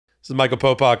This is Michael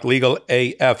Popak, Legal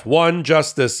AF1,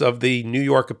 Justice of the New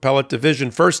York Appellate Division,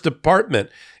 First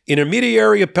Department.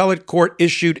 Intermediary Appellate Court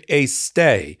issued a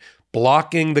stay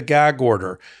blocking the gag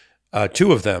order,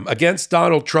 two of them, against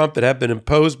Donald Trump that had been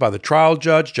imposed by the trial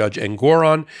judge, Judge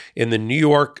Engoron, in the New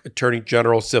York Attorney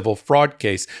General civil fraud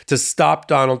case to stop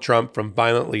Donald Trump from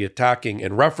violently attacking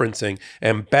and referencing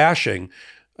and bashing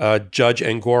Judge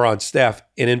Engoron's staff,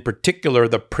 and in particular,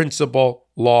 the principal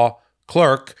law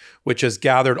clerk, which has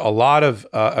gained a lot of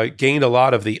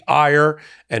the ire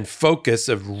and focus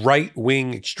of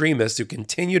right-wing extremists who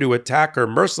continue to attack her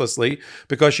mercilessly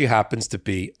because she happens to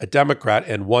be a Democrat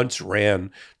and once ran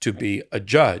to be a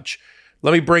judge.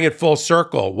 Let me bring it full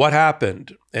circle. What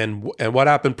happened and what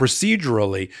happened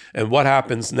procedurally and what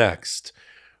happens next?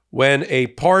 When a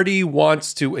party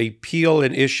wants to appeal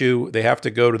an issue, they have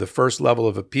to go to the first level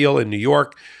of appeal in New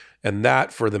York. And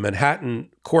that, for the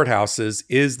Manhattan courthouses,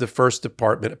 is the First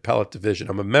Department Appellate Division.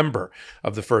 I'm a member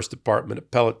of the First Department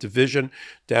Appellate Division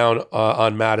down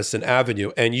on Madison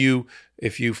Avenue. And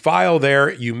if you file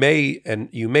there, you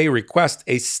may request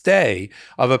a stay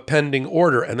of a pending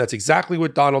order. And that's exactly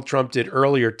what Donald Trump did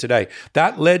earlier today.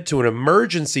 That led to an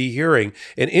emergency hearing,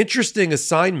 an interesting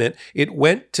assignment. It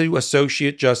went to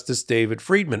Associate Justice David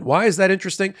Friedman. Why is that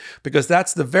interesting? Because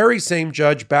that's the very same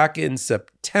judge back in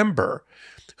September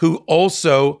who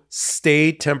also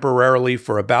stayed temporarily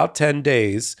for about 10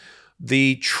 days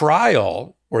the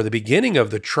trial, or the beginning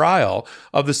of the trial,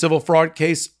 of the civil fraud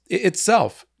case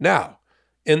itself. Now,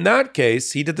 in that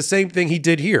case, he did the same thing he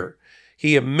did here.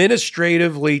 He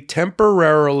administratively,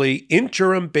 temporarily,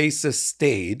 interim basis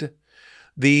stayed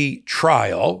the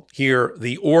trial, here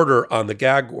the order on the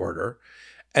gag order,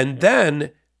 and then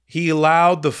he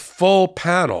allowed the full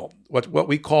panel, what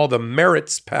we call the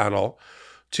merits panel,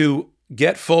 to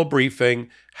get full briefing,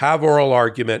 have oral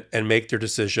argument, and make their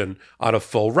decision on a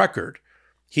full record.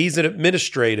 He's in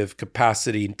administrative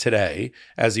capacity today,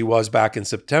 as he was back in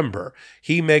September.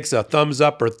 He makes a thumbs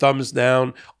up or thumbs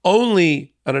down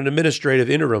only on an administrative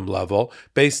interim level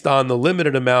based on the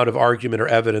limited amount of argument or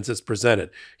evidence that's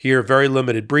presented. Here, very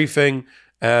limited briefing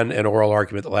and an oral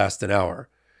argument that lasts an hour.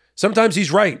 Sometimes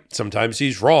he's right, sometimes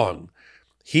he's wrong.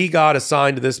 He got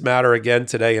assigned to this matter again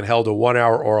today and held a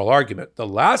 1-hour oral argument. The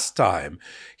last time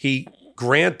he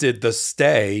granted the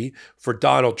stay for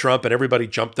Donald Trump, and everybody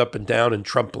jumped up and down in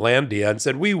Trumplandia and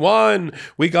said, "We won,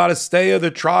 we got a stay of the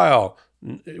trial."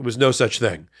 It was no such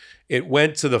thing. It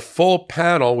went to the full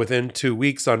panel within 2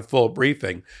 weeks on full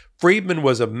briefing. Friedman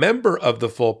was a member of the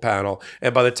full panel,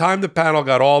 and by the time the panel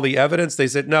got all the evidence, they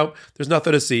said, "No, there's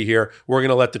nothing to see here. We're going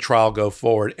to let the trial go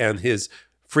forward." And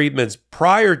Friedman's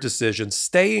prior decision,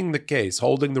 staying the case,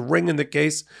 holding the ring in the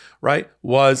case, right,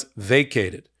 was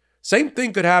vacated. Same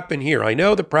thing could happen here. I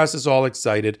know the press is all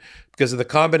excited because of the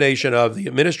combination of the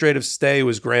administrative stay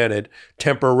was granted,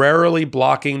 temporarily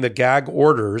blocking the gag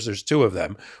orders, there's two of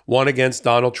them, one against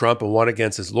Donald Trump and one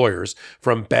against his lawyers,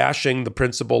 from bashing the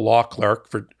principal law clerk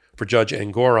for Judge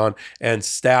Engoron and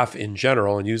staff in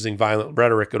general and using violent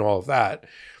rhetoric and all of that.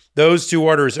 Those two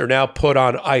orders are now put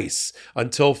on ice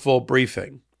until full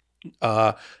briefing,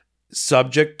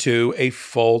 subject to a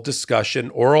full discussion,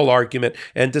 oral argument,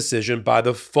 and decision by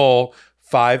the full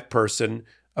 5-person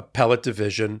appellate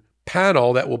division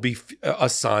panel that will be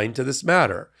assigned to this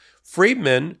matter.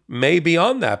 Friedman may be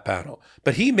on that panel,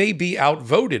 but he may be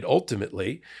outvoted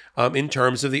ultimately in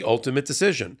terms of the ultimate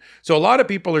decision. So a lot of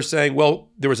people are saying,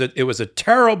 well, it was a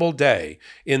terrible day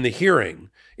in the hearing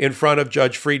in front of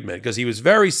Judge Friedman because he was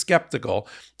very skeptical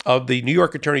of the New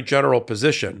York Attorney General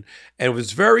position and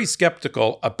was very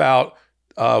skeptical about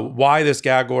why this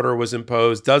gag order was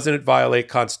imposed. Doesn't it violate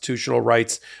constitutional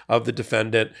rights of the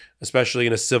defendant, especially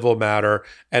in a civil matter?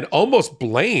 And almost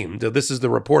blamed, this is the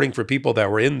reporting for people that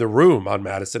were in the room on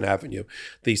Madison Avenue,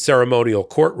 the ceremonial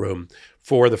courtroom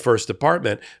for the First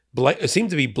Department, seemed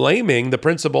to be blaming the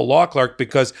principal law clerk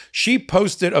because she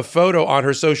posted a photo on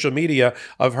her social media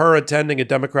of her attending a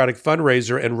Democratic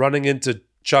fundraiser and running into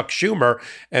Chuck Schumer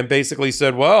and basically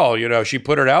said, well, she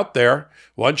put it out there.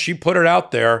 Once she put it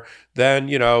out there, then,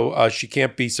 she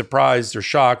can't be surprised or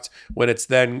shocked when it's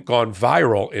then gone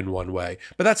viral in one way.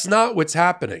 But that's not what's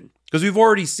happening. Because we've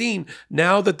already seen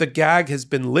now that the gag has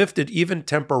been lifted even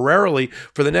temporarily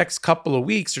for the next couple of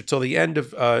weeks or till the end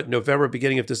of November,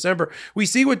 beginning of December, we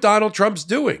see what Donald Trump's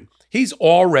doing. He's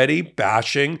already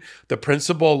bashing the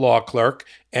principal law clerk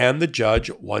and the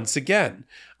judge once again.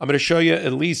 I'm going to show you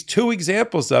at least 2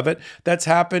 examples of it that's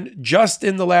happened just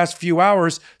in the last few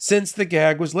hours since the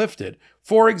gag was lifted.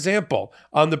 For example,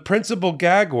 on the principal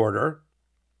gag order,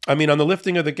 on the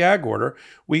lifting of the gag order,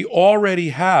 we already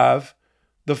have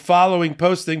the following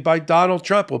posting by Donald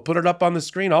Trump. We'll put it up on the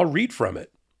screen. I'll read from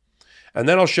it. And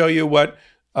then I'll show you what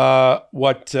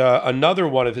another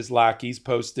one of his lackeys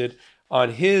posted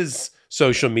on his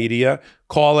social media,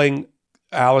 calling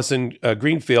Allison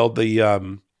Greenfield,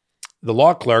 the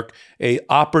law clerk, a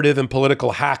operative and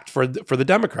political hack for the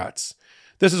Democrats.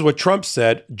 This is what Trump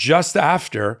said just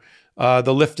after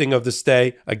the lifting of the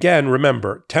stay. Again,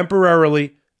 remember,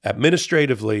 temporarily,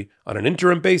 administratively, on an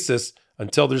interim basis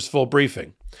until there's full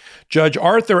briefing. Judge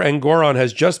Arthur Engoron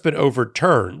has just been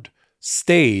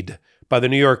stayed by the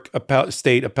New York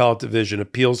State Appellate Division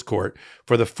Appeals Court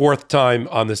for the fourth time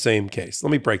on the same case.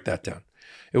 Let me break that down.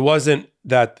 It wasn't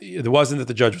that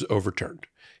the judge was overturned.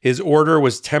 His order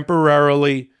was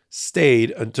temporarily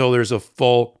stayed until there's a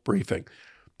full briefing.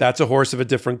 That's a horse of a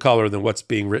different color than what's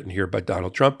being written here by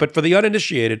Donald Trump. But for the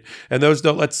uninitiated and those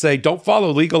that, let's say, don't follow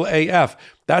legal AF,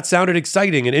 that sounded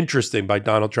exciting and interesting by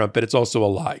Donald Trump, but it's also a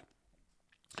lie.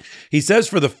 He says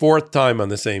for the fourth time on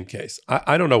the same case.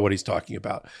 I don't know what he's talking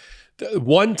about.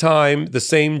 One time, the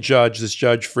same judge, this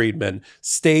Judge Friedman,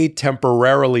 stayed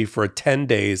temporarily for 10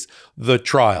 days the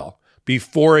trial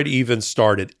before it even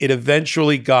started. It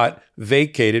eventually got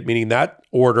vacated, meaning that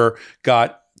order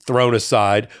got thrown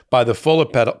aside by the full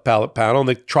appellate panel, and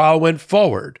the trial went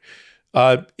forward.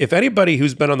 If anybody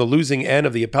who's been on the losing end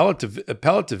of the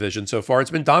appellate division so far,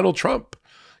 it's been Donald Trump.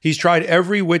 He's tried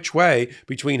every which way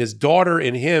between his daughter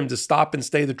and him to stop and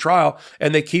stay the trial,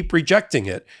 and they keep rejecting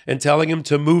it and telling him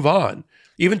to move on,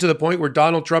 even to the point where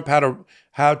Donald Trump had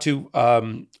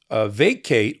to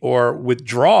vacate or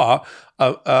withdraw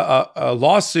a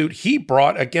lawsuit he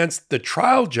brought against the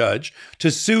trial judge to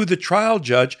sue the trial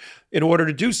judge in order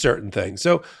to do certain things.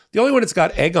 So the only one that's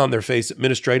got egg on their face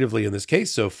administratively in this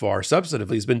case so far,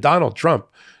 substantively, has been Donald Trump,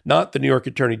 not the New York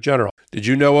Attorney General. Did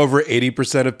you know over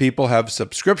 80% of people have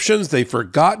subscriptions they've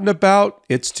forgotten about?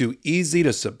 It's too easy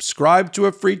to subscribe to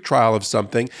a free trial of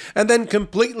something and then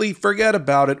completely forget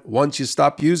about it once you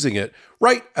stop using it,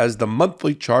 right as the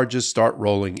monthly charges start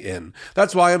rolling in.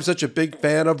 That's why I'm such a big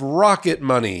fan of Rocket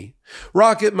Money.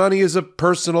 Rocket Money is a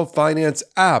personal finance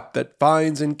app that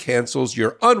finds and cancels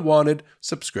your unwanted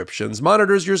subscriptions,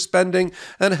 monitors your spending,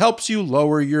 and helps you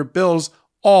lower your bills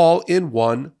all in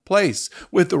one place.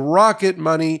 With Rocket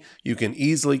Money, you can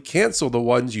easily cancel the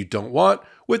ones you don't want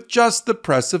with just the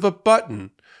press of a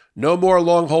button. No more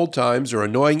long hold times or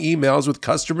annoying emails with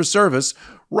customer service.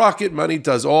 Rocket Money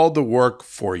does all the work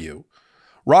for you.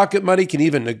 Rocket Money can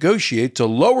even negotiate to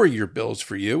lower your bills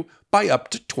for you by up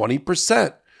to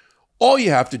 20%. All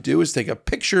you have to do is take a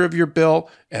picture of your bill,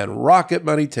 and Rocket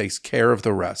Money takes care of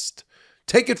the rest.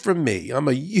 Take it from me, I'm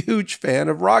a huge fan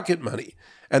of Rocket Money,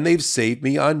 and they've saved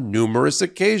me on numerous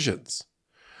occasions.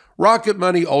 Rocket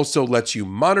Money also lets you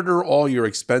monitor all your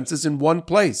expenses in one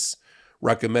place,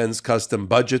 recommends custom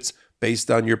budgets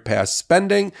based on your past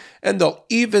spending, and they'll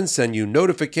even send you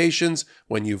notifications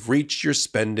when you've reached your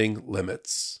spending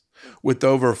limits. With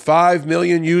over 5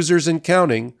 million users and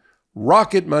counting,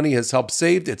 Rocket Money has helped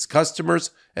save its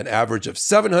customers an average of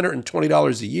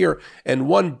 $720 a year and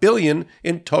 $1 billion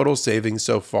in total savings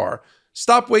so far.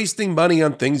 Stop wasting money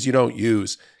on things you don't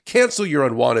use. Cancel your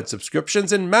unwanted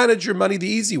subscriptions and manage your money the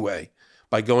easy way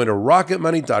by going to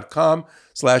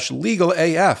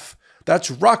rocketmoney.com/legalaf.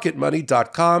 That's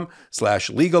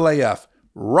rocketmoney.com/legalaf.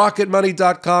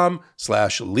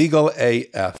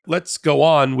 rocketmoney.com/legalaf. Let's go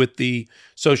on with the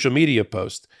social media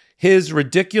post. His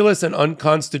ridiculous and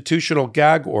unconstitutional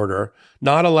gag order,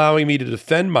 not allowing me to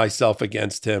defend myself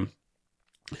against him,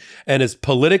 and his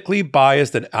politically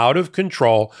biased and out of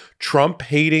control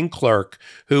Trump-hating clerk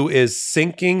who is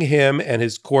sinking him and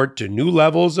his court to new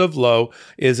levels of low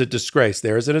is a disgrace.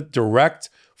 There is a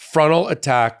direct frontal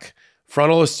attack,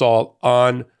 frontal assault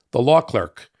on the law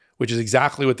clerk, which is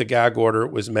exactly what the gag order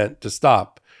was meant to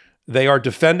stop. They are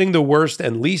defending the worst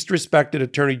and least respected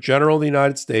Attorney General of the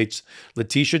United States,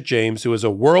 Letitia James, who is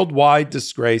a worldwide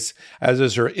disgrace, as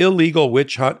is her illegal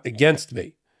witch hunt against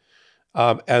me.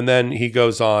 And then he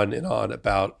goes on and on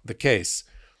about the case.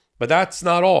 But that's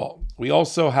not all. We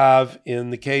also have, in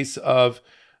the case of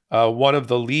one of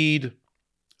the lead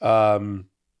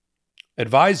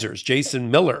advisors,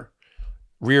 Jason Miller,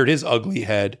 reared his ugly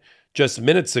head just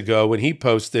minutes ago when he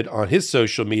posted on his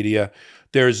social media,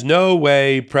 there's no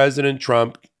way President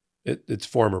Trump, it's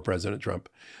former President Trump,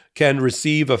 can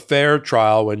receive a fair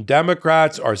trial when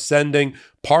Democrats are sending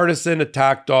partisan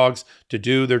attack dogs to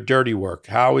do their dirty work.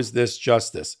 How is this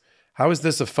justice? How is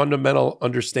this a fundamental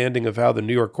understanding of how the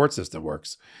New York court system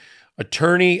works?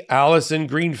 Attorney Allison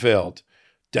Greenfield,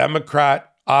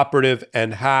 Democrat operative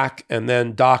and hack, and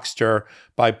then doxed her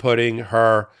by putting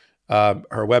her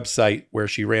website where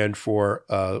she ran for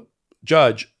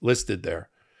judge listed there.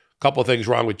 A couple of things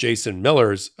wrong with Jason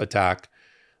Miller's attack.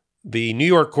 the New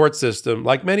York court system,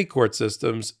 like many court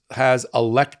systems, has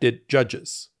elected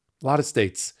judges. A lot of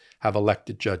states have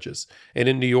elected judges. And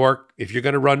in New York, if you're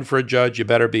going to run for a judge, you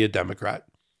better be a Democrat.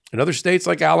 In other states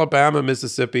like Alabama,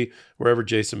 Mississippi, wherever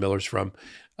Jason Miller's from,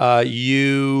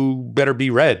 you better be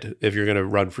red if you're going to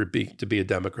run to be a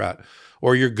Democrat.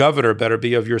 Or your governor better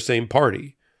be of your same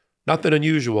party. Nothing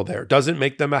unusual there. Doesn't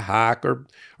make them a hack or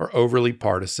overly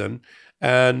partisan.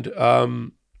 And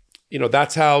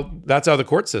that's how the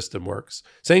court system works.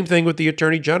 Same thing with the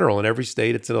attorney general. In every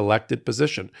state, it's an elected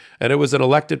position. And it was an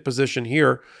elected position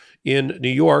here in New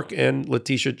York, and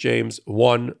Letitia James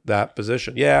won that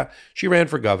position. Yeah, she ran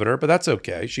for governor, but that's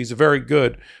okay. She's a very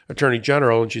good attorney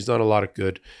general, and she's done a lot of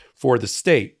good for the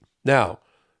state. Now,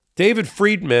 David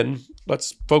Friedman,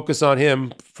 let's focus on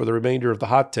him for the remainder of the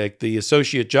hot take, the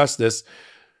Associate Justice.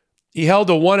 He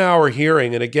held a 1-hour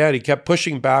hearing, and again, he kept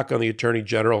pushing back on the attorney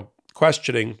general,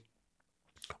 questioning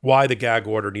why the gag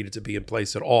order needed to be in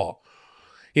place at all.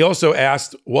 He also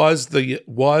asked, was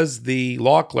the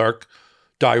law clerk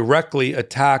directly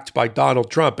attacked by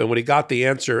Donald Trump? And when he got the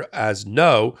answer as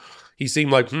no, he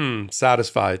seemed like,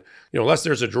 satisfied. Unless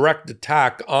there's a direct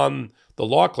attack on the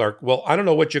law clerk, well, I don't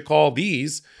know what you call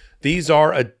these. These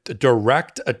are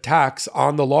direct attacks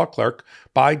on the law clerk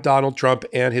by Donald Trump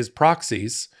and his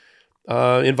proxies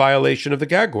in violation of the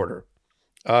gag order.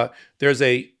 There's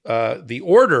the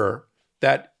order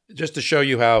that, just to show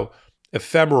you how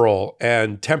ephemeral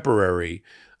and temporary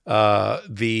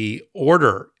the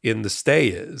order in the stay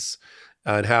is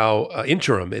and how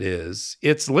interim it is.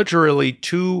 It's literally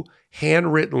 2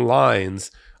 handwritten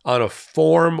lines on a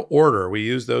form order. We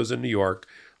use those in New York,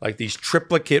 like these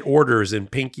triplicate orders in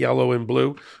pink, yellow, and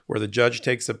blue, where the judge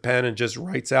takes a pen and just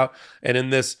writes out. And in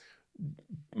this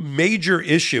major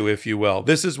issue, if you will,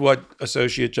 this is what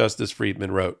Associate Justice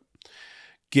Friedman wrote.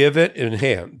 Give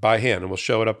it by hand, and we'll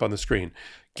show it up on the screen.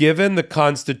 Given the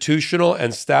constitutional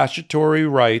and statutory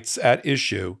rights at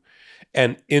issue,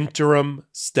 an interim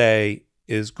stay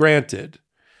is granted.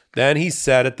 Then he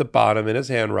said at the bottom in his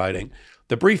handwriting,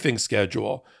 the briefing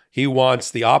schedule. He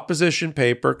wants the opposition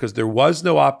paper, because there was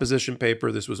no opposition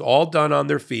paper. This was all done on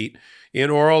their feet in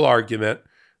oral argument.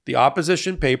 The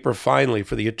opposition paper, finally,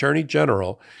 for the Attorney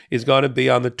General is going to be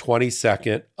on the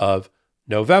 22nd of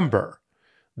November.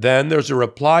 Then there's a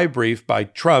reply brief by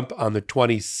Trump on the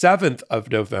 27th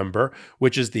of November,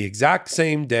 which is the exact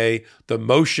same day the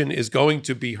motion is going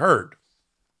to be heard,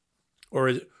 or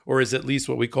is at least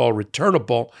what we call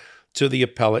returnable to the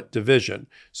appellate division.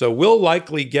 So we'll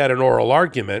likely get an oral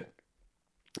argument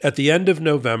at the end of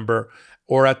November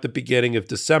or at the beginning of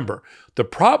December. The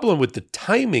problem with the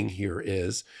timing here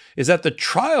is that the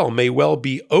trial may well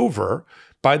be over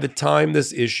by the time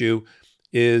this issue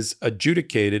is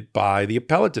adjudicated by the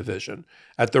appellate division.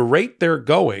 At the rate they're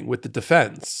going with the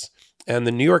defense and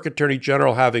the New York Attorney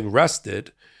General having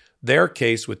rested their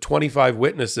case with 25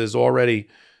 witnesses already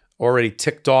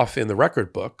ticked off in the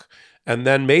record book, and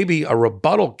then maybe a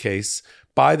rebuttal case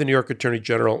by the New York Attorney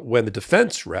General when the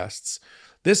defense rests,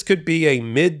 this could be a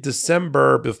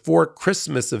mid-December before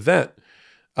Christmas event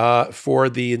for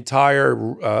the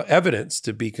entire evidence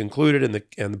to be concluded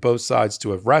and both sides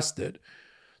to have rested.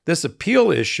 This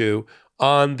appeal issue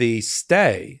on the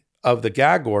stay of the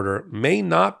gag order may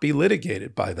not be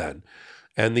litigated by then.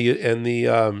 And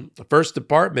the First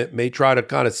Department may try to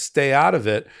kind of stay out of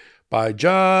it by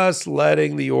just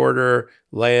letting the order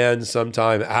land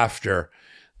sometime after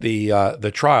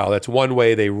the trial. That's one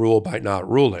way they rule by not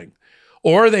ruling.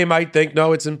 Or they might think,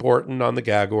 no, it's important on the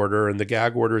gag order and the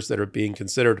gag orders that are being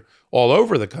considered all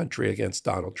over the country against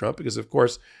Donald Trump, because, of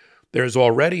course, there's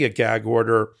already a gag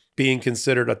order being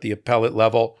considered at the appellate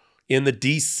level in the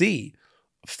D.C.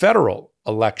 federal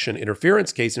election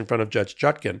interference case in front of Judge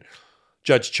Chutkan.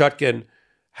 Judge Chutkan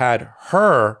had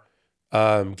her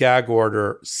gag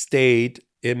order stayed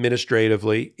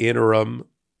administratively, interim,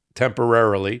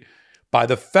 temporarily, by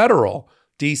the federal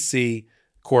D.C.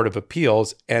 Court of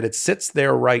Appeals, and it sits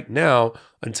there right now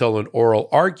until an oral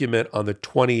argument on the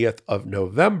 20th of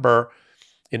November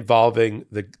involving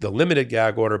the limited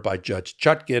gag order by Judge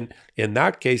Chutkan, in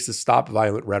that case to stop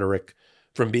violent rhetoric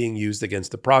from being used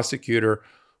against the prosecutor,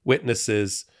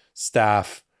 witnesses,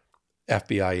 staff,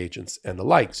 FBI agents, and the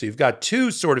like. So you've got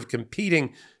 2 sort of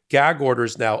competing gag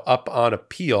orders now up on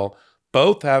appeal,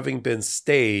 both having been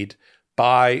stayed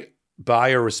by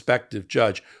a respective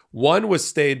judge. One was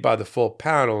stayed by the full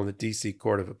panel in the D.C.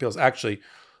 Court of Appeals, actually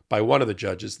by one of the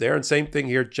judges there. And same thing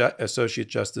here, Associate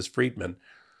Justice Friedman.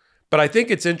 But I think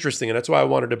it's interesting, and that's why I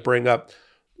wanted to bring up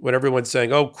when everyone's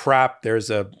saying, oh, crap, there's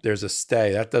a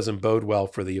stay. That doesn't bode well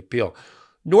for the appeal.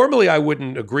 Normally, I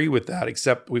wouldn't agree with that,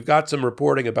 except we've got some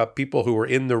reporting about people who were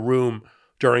in the room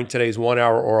during today's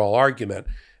 1-hour oral argument.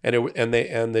 And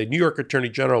the New York Attorney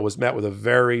General was met with a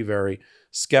very, very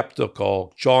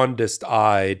skeptical,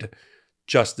 jaundiced-eyed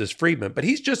Justice Friedman. But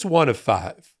he's just one of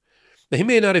 5. He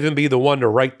may not even be the one to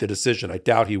write the decision. I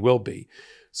doubt he will be.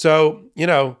 So,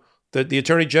 the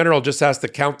Attorney General just has to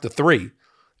count to 3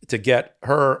 to get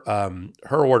her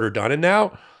order done. And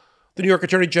now the New York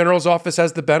Attorney General's office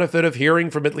has the benefit of hearing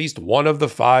from at least one of the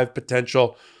 5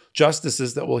 potential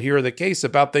justices that will hear the case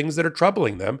about things that are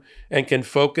troubling them and can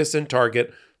focus and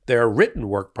target their written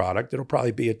work product. It'll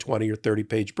probably be a 20 or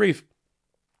 30-page brief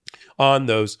on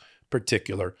those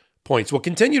particular points. We'll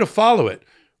continue to follow it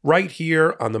right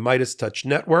here on the Midas Touch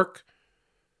Network,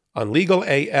 on Legal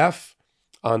AF,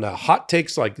 on hot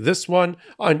takes like this one,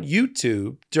 on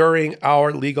YouTube during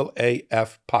our Legal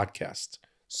AF podcast.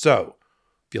 So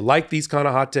if you like these kind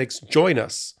of hot takes, join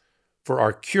us for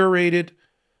our curated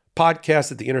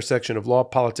podcast at the intersection of law,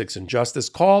 politics, and justice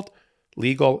called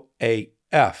Legal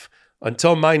AF.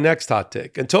 Until my next hot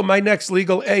take, until my next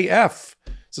Legal AF,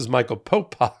 this is Michael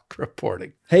Popak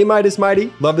reporting. Hey, Midas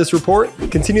Mighty. Love this report?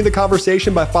 Continue the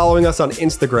conversation by following us on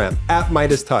Instagram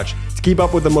 @MidasTouch to keep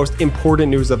up with the most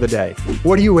important news of the day.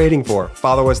 What are you waiting for?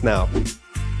 Follow us now.